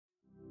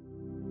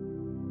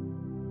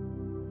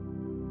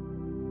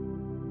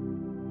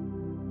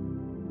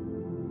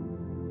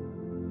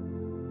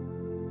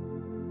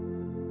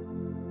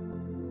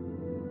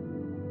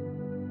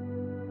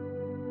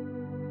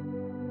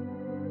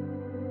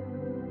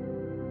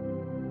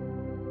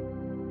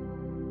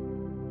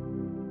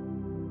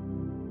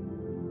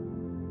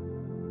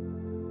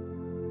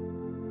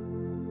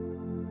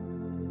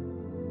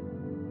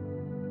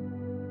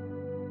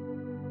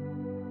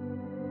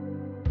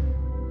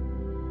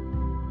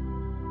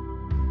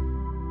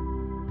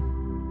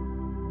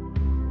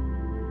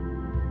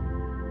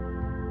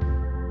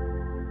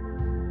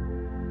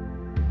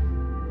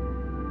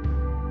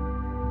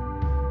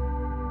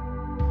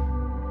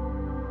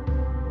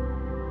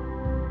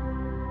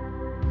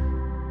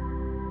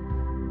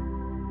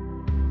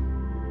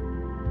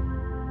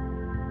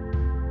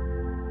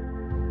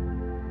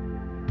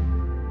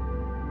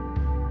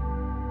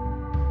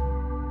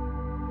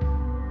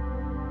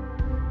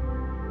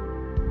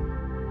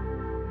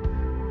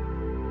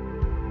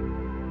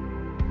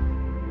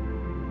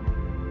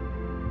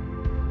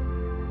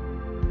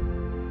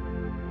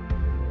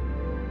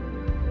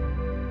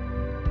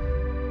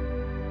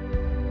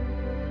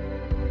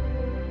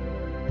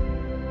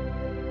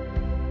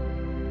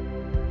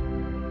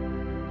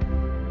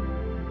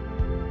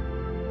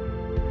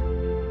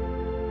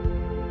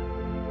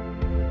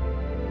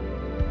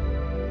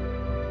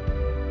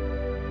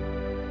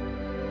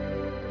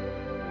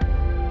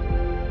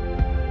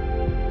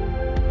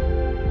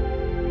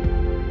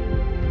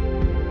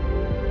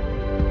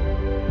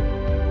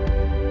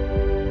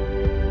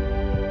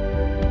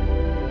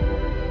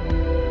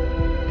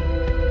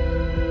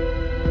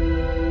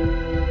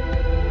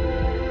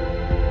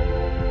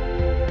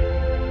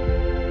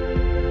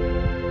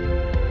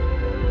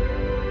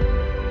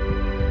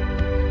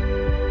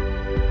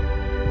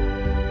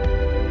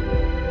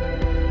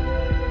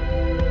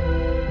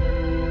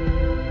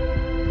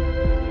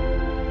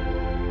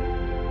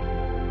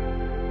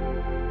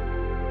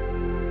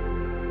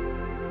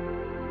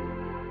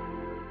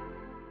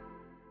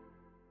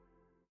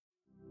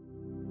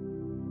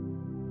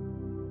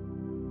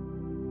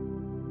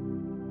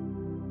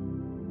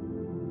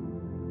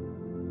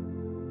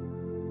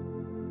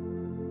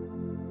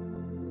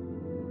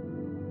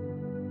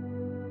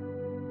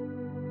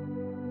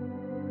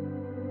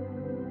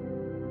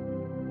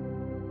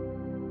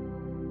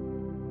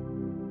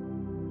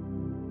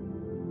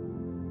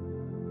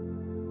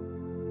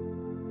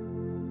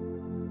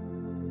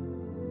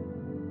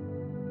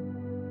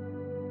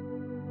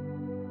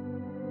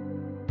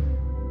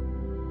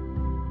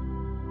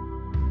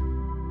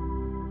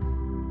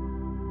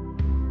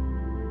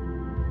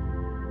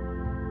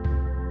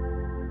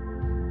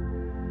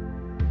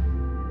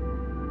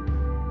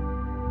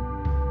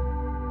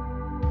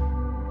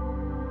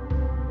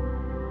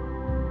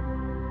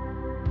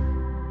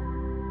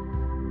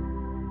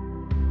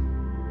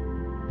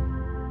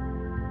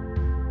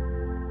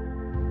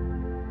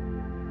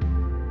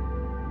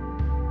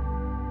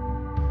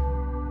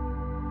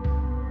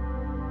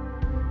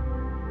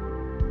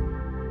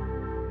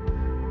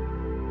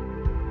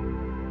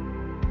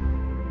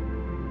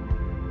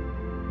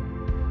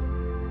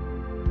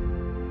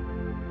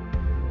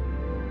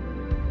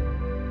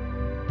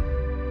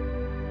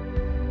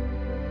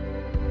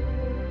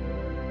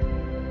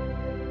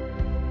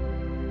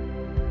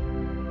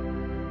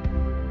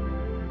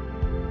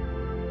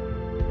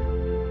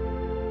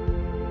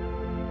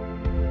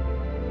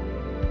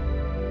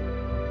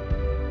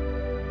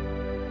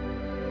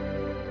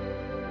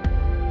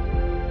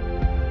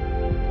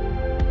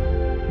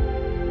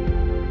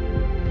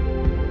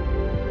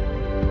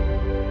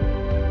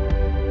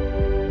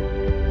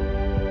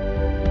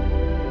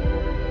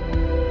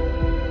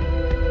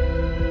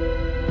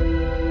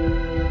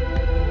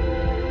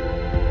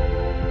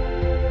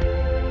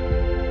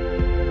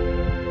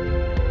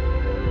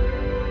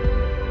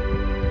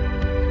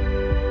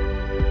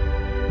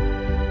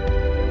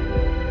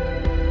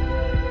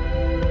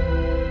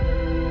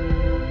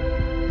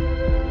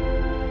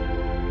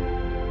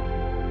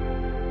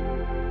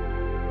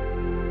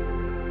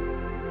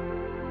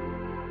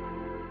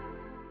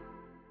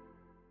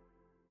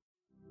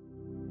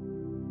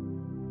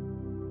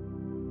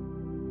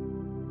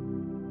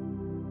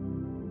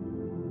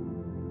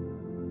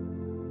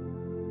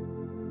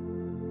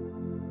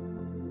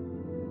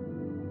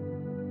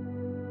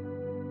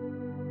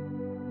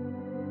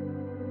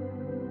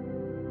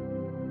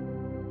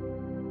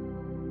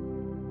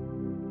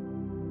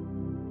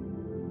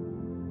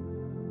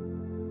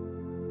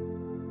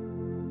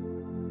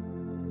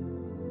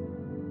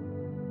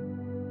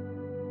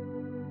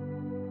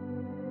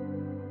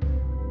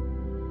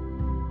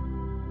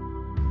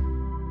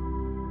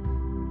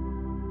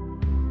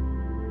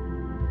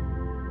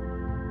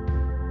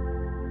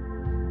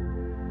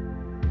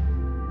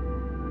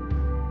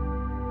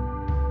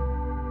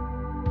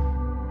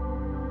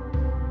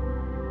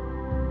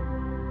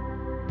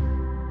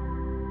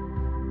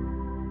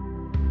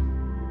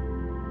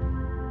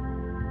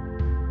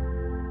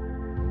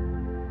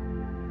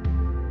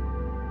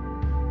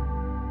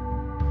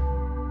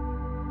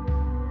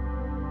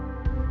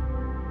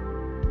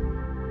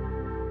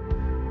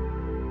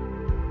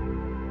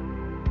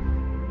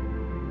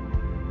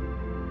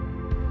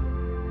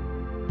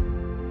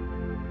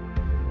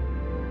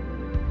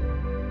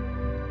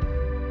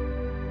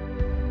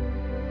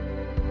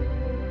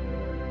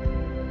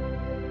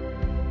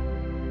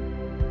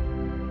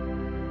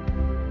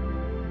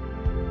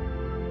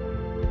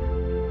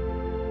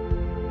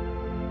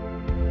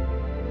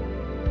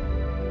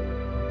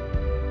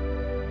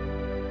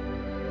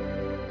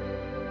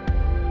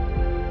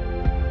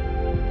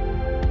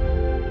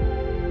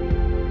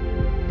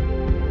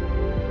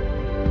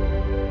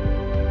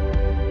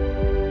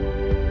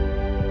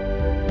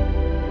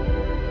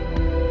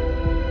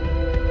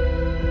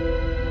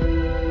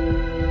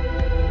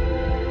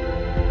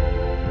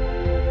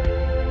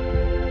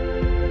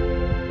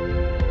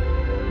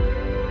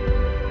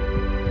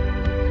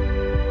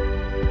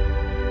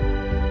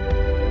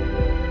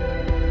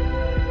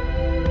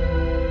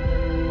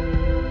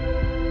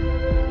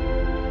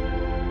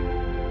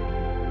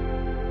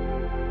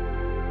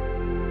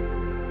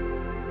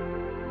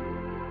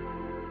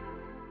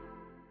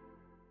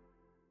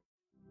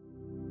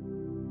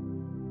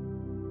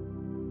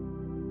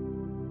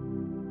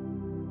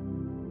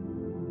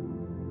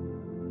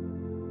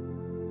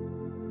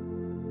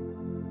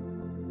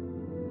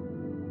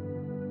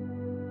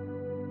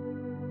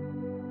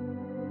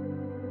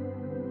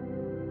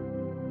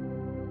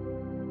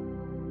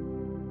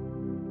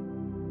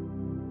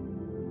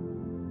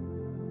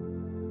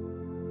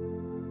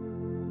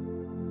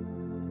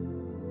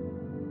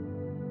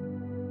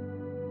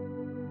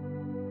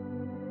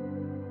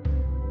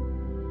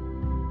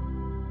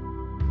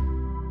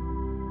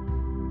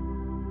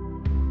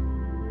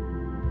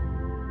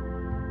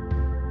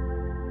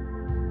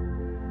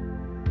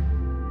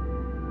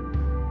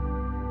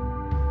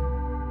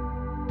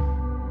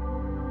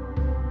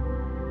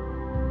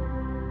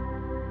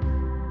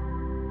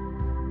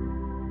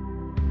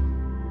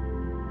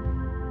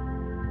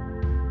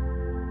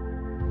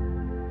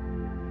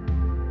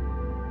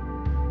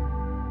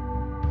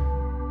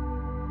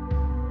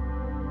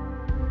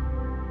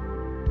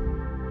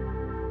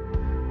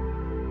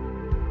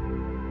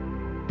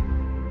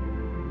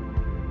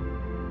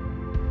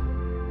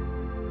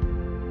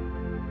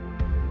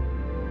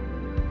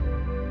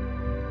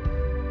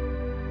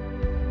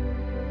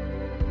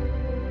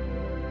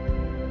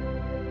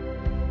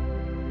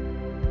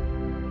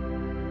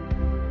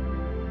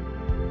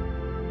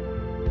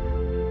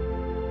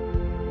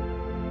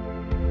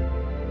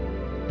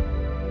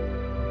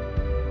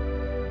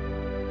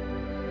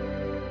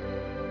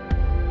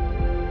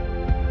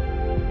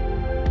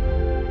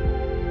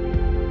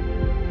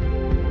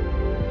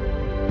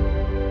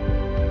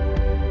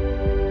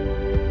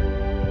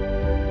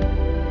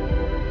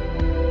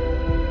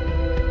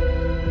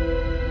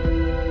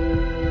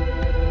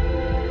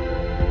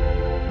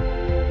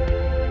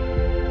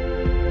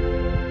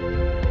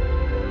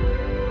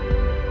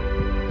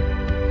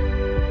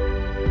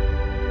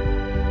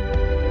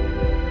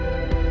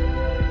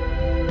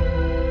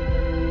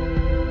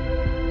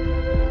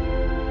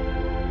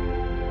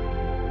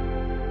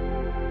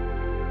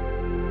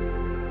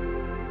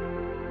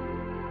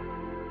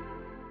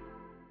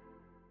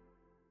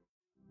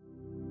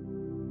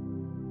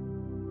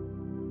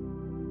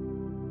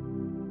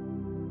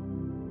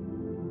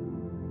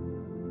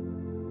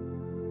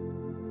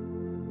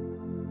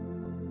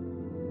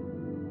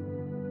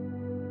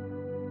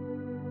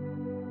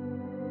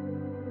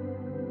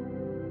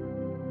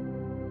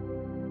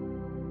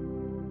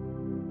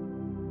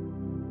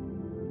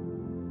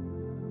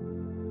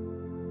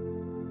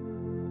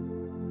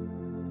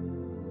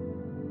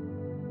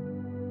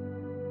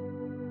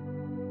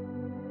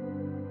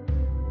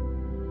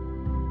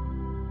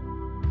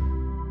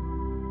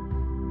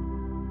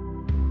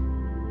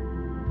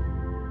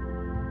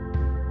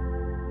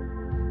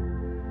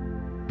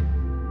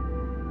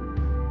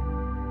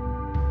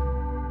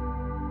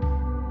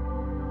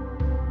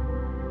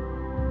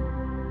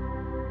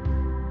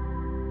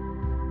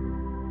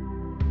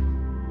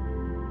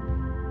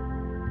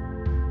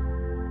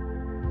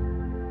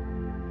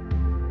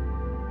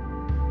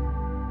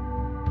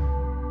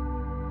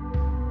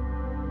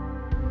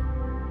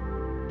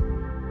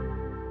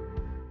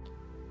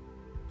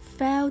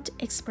Felt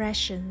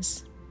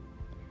Expressions,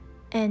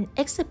 an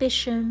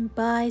exhibition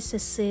by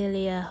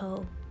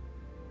Cecilia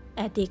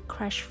at the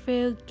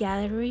Crutchfield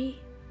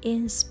Gallery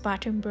in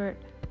Spartanburg,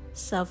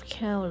 South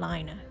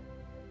Carolina.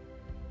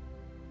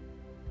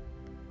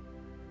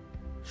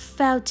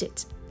 Felt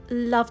it,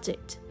 loved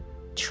it,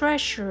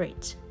 treasure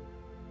it.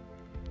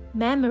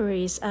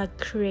 Memories are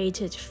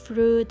created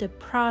through the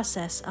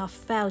process of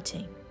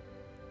felting.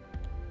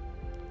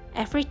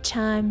 Every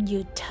time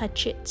you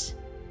touch it,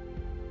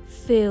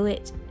 feel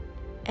it,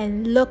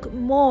 and look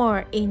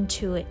more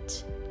into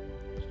it,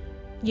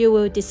 you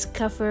will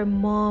discover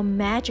more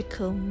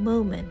magical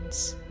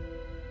moments.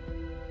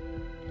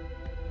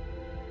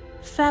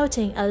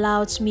 Felting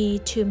allows me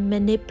to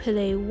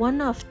manipulate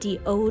one of the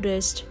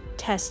oldest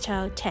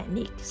textile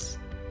techniques,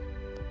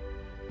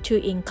 to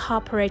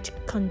incorporate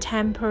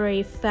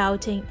contemporary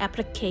felting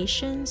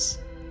applications,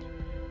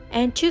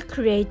 and to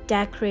create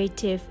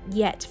decorative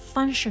yet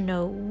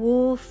functional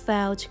wool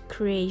felt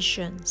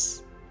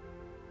creations.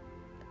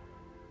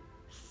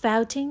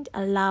 Felting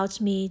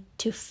allows me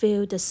to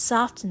feel the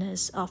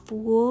softness of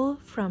wool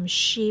from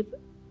sheep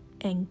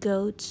and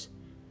goats,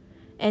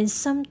 and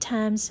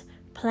sometimes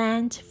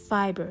plant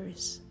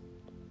fibers.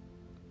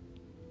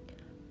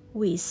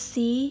 We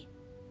see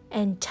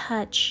and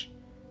touch,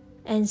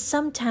 and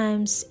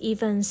sometimes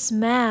even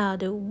smell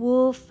the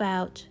wool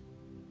felt,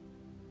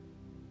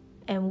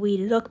 and we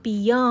look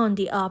beyond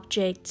the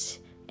object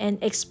and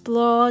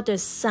explore the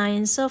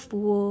science of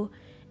wool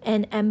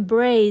and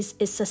embrace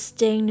its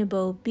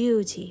sustainable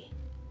beauty.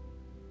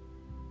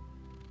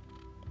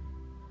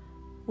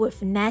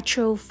 With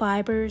natural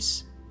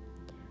fibers,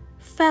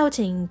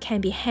 felting can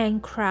be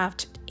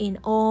handcrafted in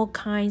all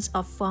kinds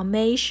of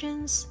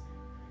formations,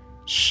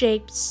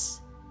 shapes,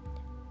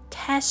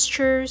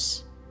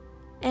 textures,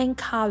 and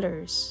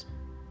colors.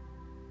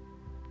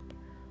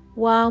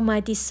 While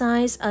my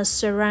designs are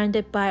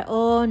surrounded by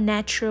all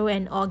natural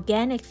and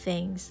organic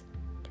things,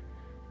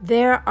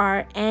 there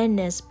are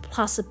endless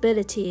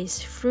possibilities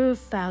through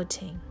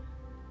felting.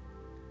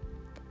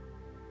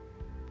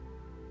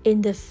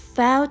 In the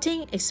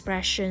Felting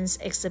Expressions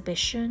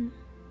exhibition,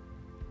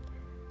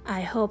 I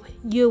hope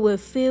you will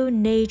feel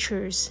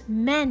nature's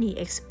many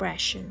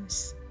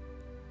expressions.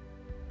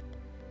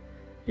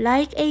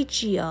 Like a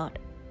geode,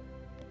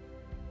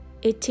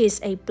 it is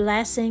a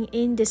blessing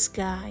in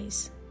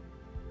disguise.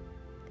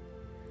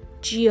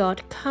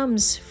 Geode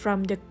comes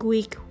from the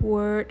Greek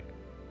word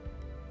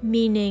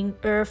meaning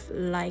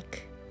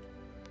earth-like.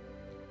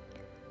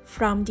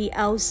 From the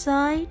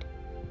outside,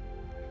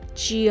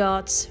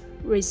 geodes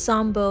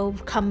resemble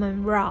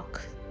common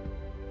rock,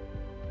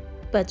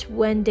 but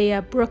when they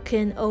are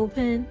broken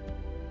open,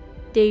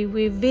 they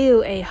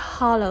reveal a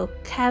hollow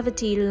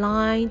cavity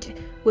lined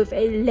with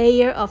a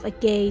layer of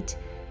agate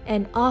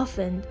and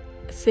often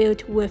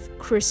filled with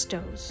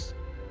crystals.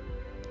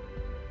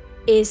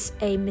 It's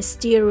a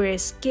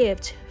mysterious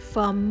gift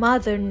from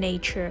Mother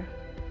Nature,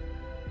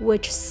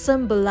 which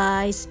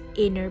symbolize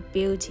inner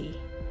beauty.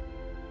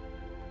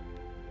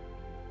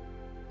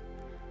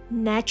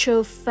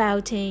 Natural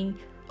felting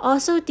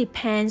also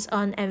depends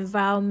on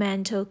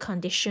environmental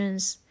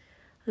conditions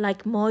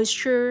like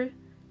moisture,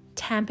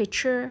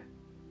 temperature,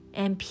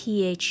 and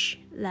pH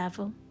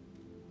level.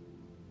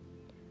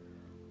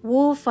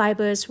 Wool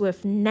fibers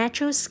with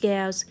natural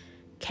scales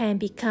can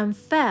become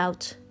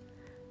felt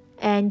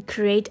and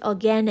create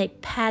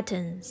organic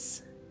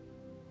patterns.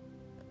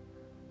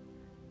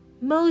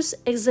 Most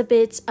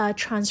exhibits are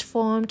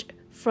transformed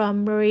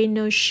from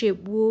Merino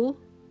sheep wool,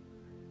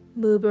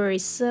 Mulberry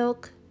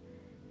silk,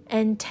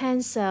 and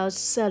Tencel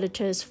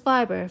cellulose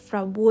fiber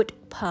from wood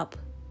pulp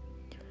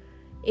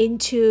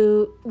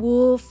into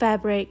wool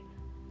fabric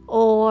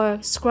or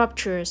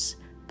sculptures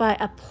by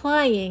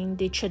applying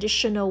the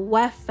traditional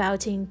wet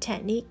felting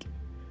technique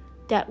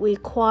that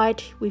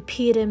required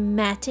repeated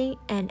matting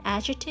and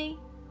agitating.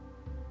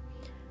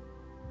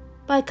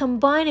 By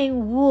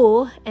combining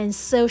wool and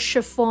silk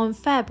chiffon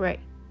fabric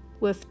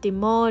with the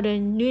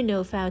modern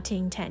lino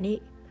felting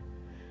technique,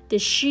 the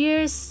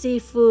sheer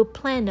seafood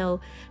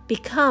plano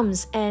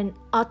becomes an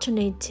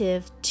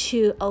alternative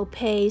to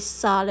opaque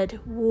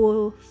solid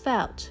wool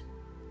felt.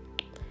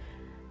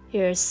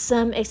 Here,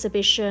 some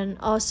exhibitions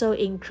also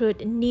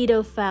include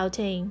needle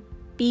felting,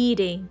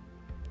 beading,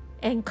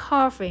 and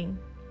carving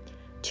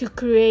to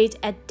create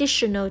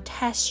additional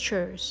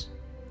textures.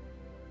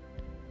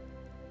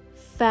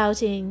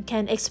 Felting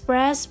can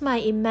express my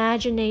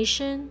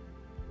imagination,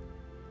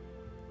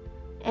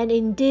 and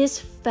in this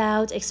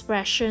Felt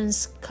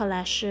Expressions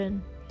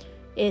collection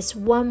is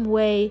one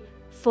way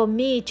for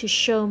me to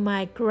show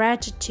my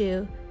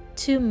gratitude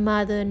to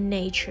Mother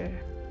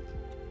Nature.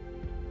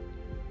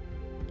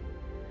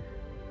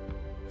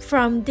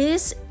 From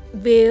this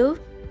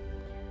view,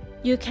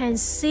 you can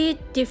see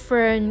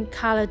different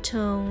color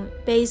tones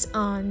based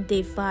on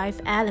the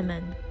 5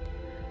 elements,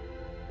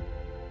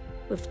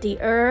 with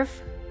the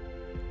earth,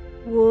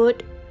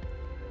 wood,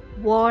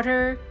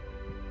 water,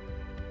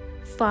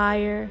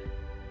 fire,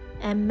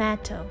 and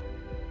metal.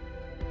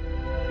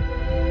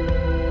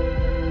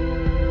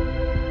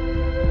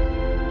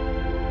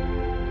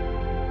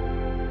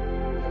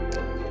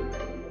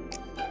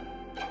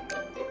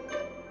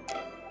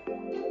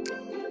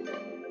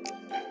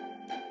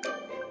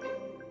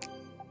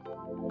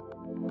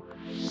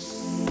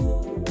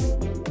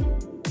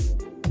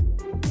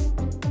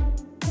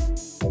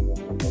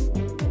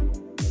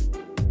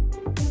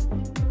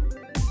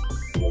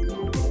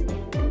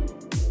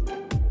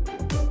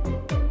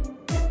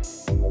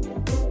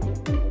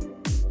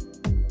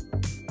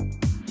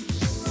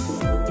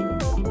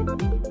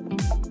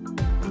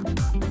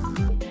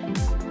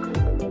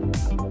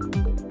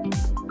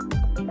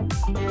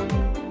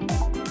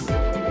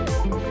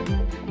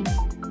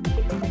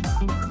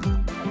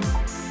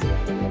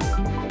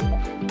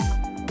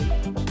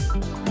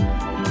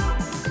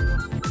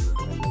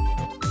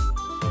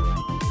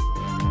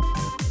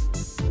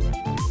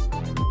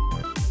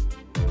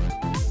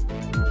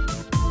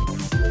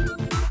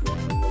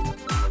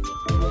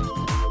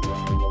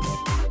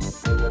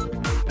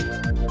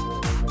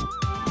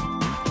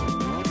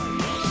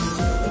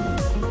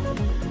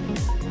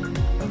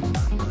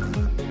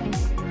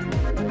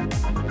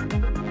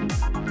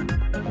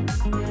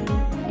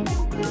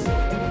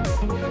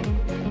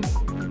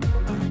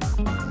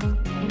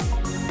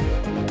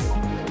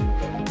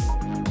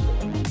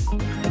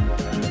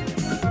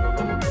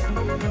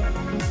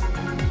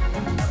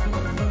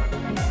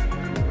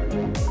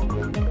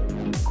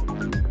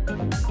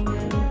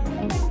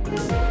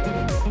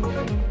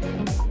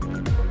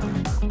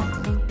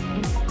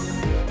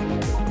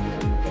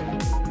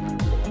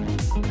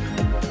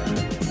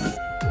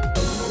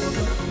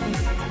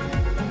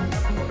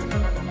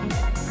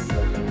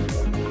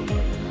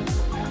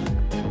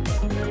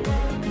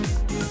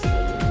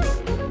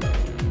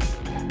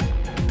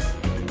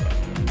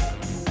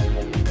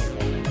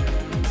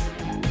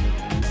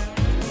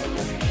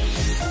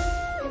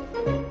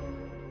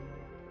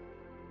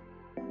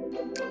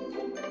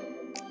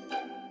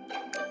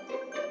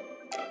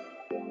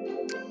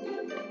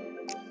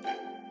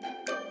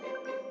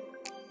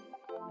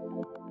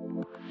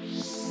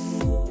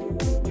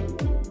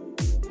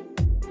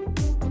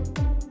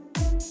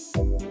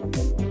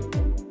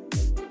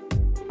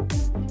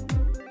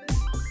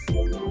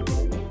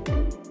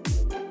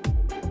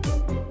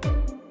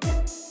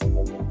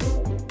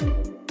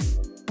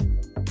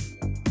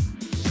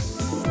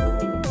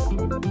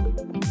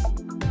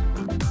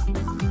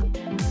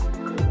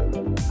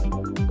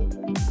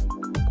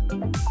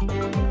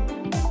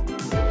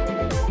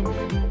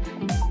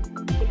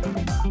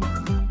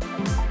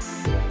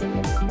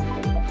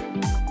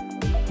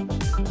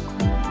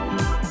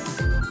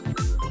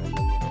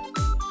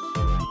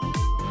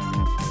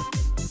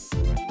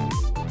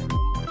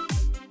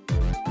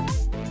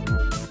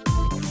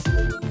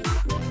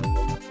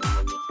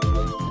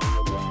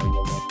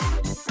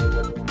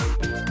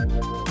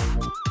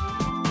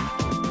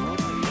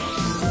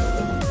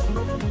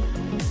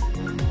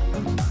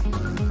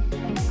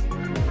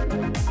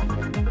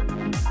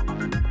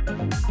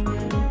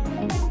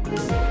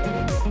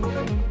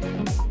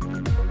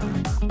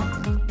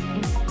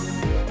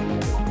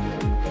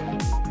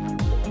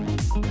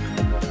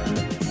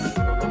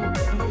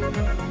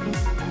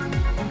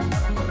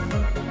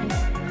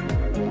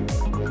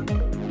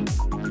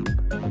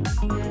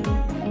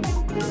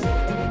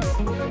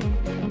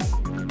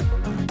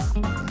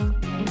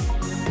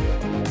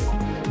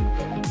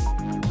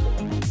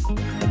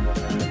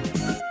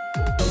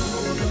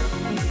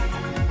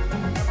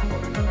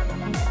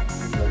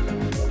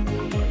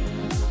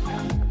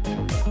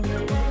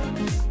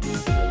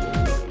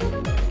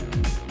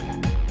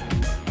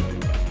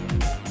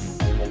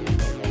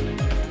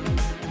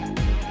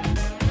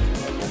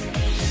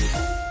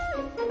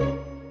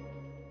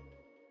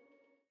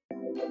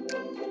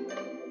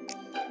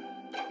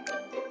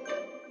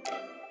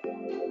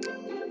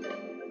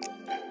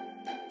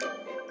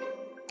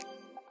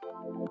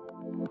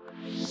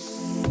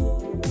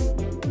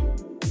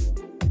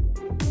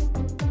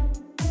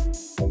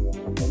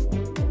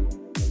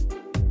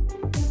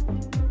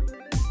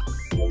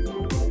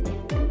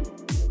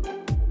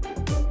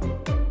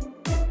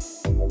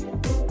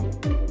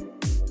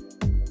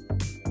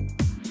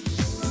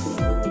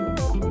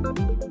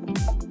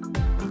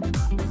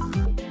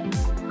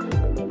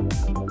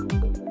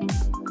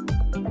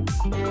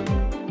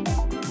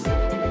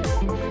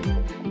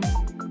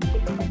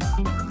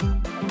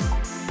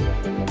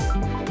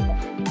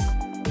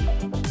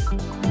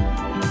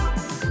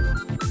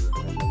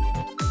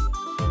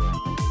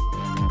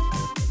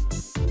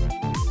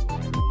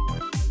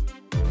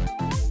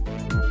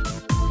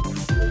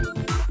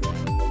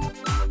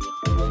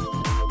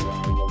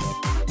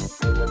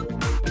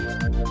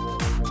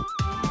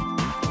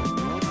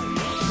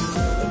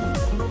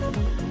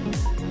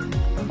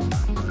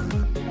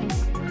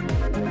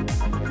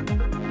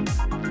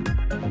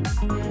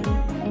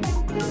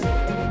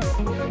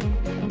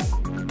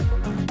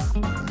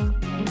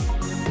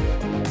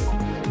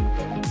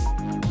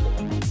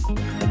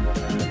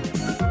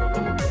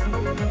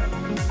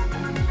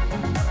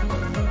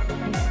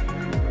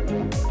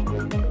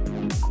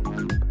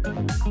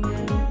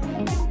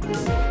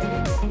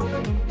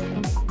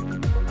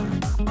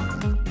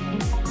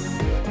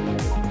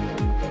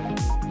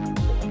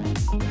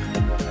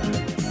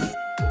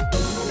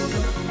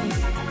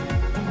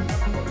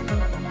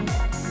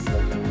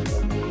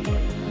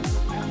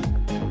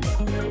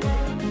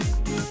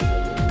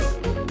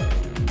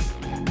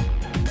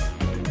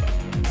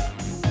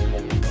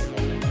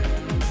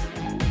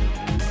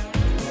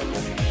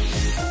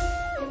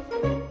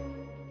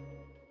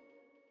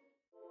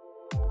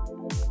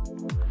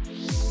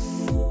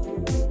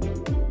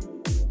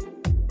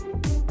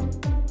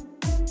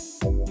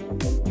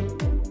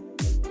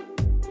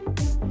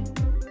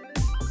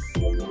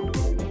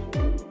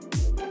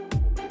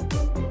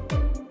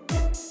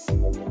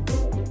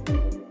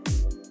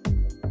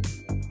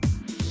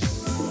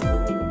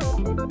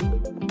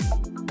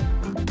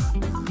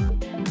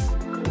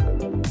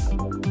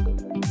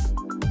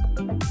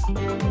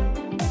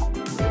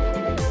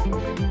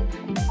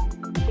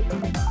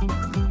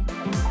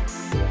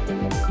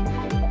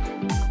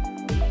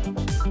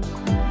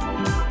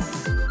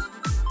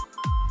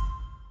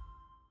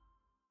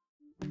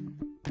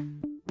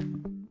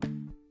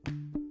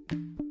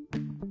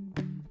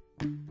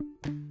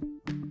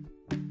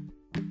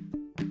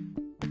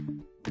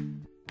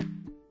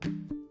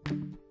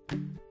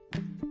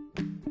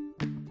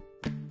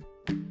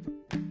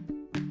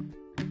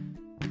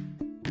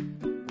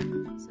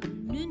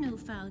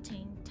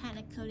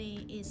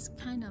 Technically is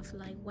kind of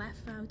like wet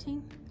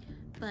felting,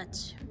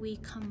 but we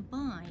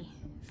combine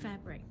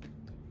fabric.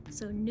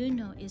 So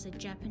nuno is a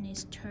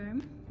Japanese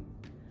term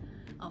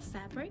of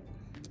fabric,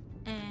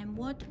 and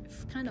what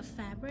kind of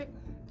fabric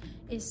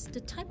is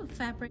the type of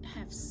fabric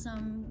have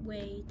some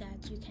way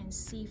that you can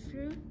see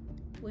through,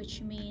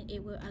 which means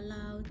it will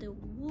allow the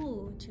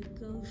wool to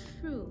go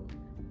through.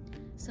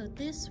 So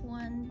this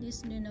one,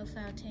 this nuno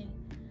felting,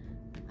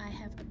 I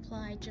have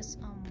applied just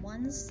on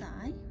one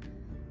side,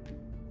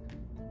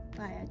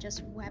 but I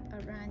just wrap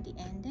around the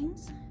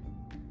endings,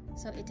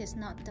 so it is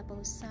not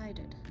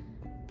double-sided.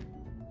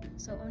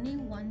 So only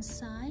one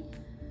side,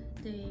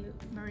 the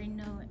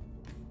merino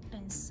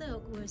and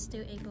silk will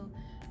still able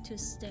to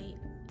stay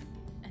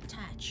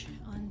attached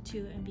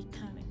onto and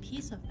become a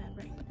piece of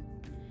fabric.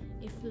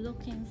 If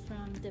looking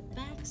from the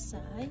back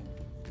side,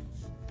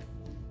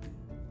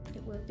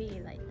 it will be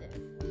like this.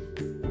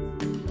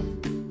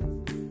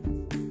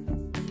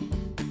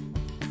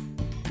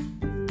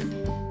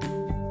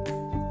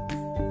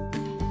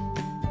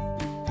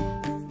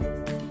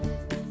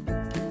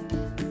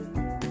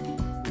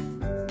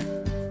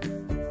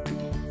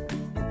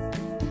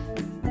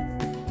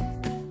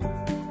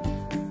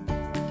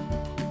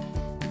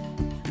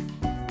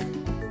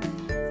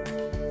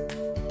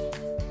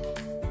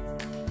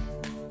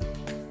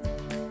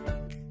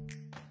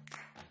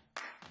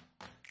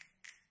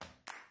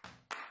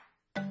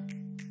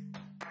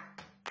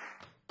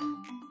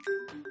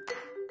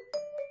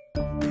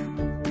 you.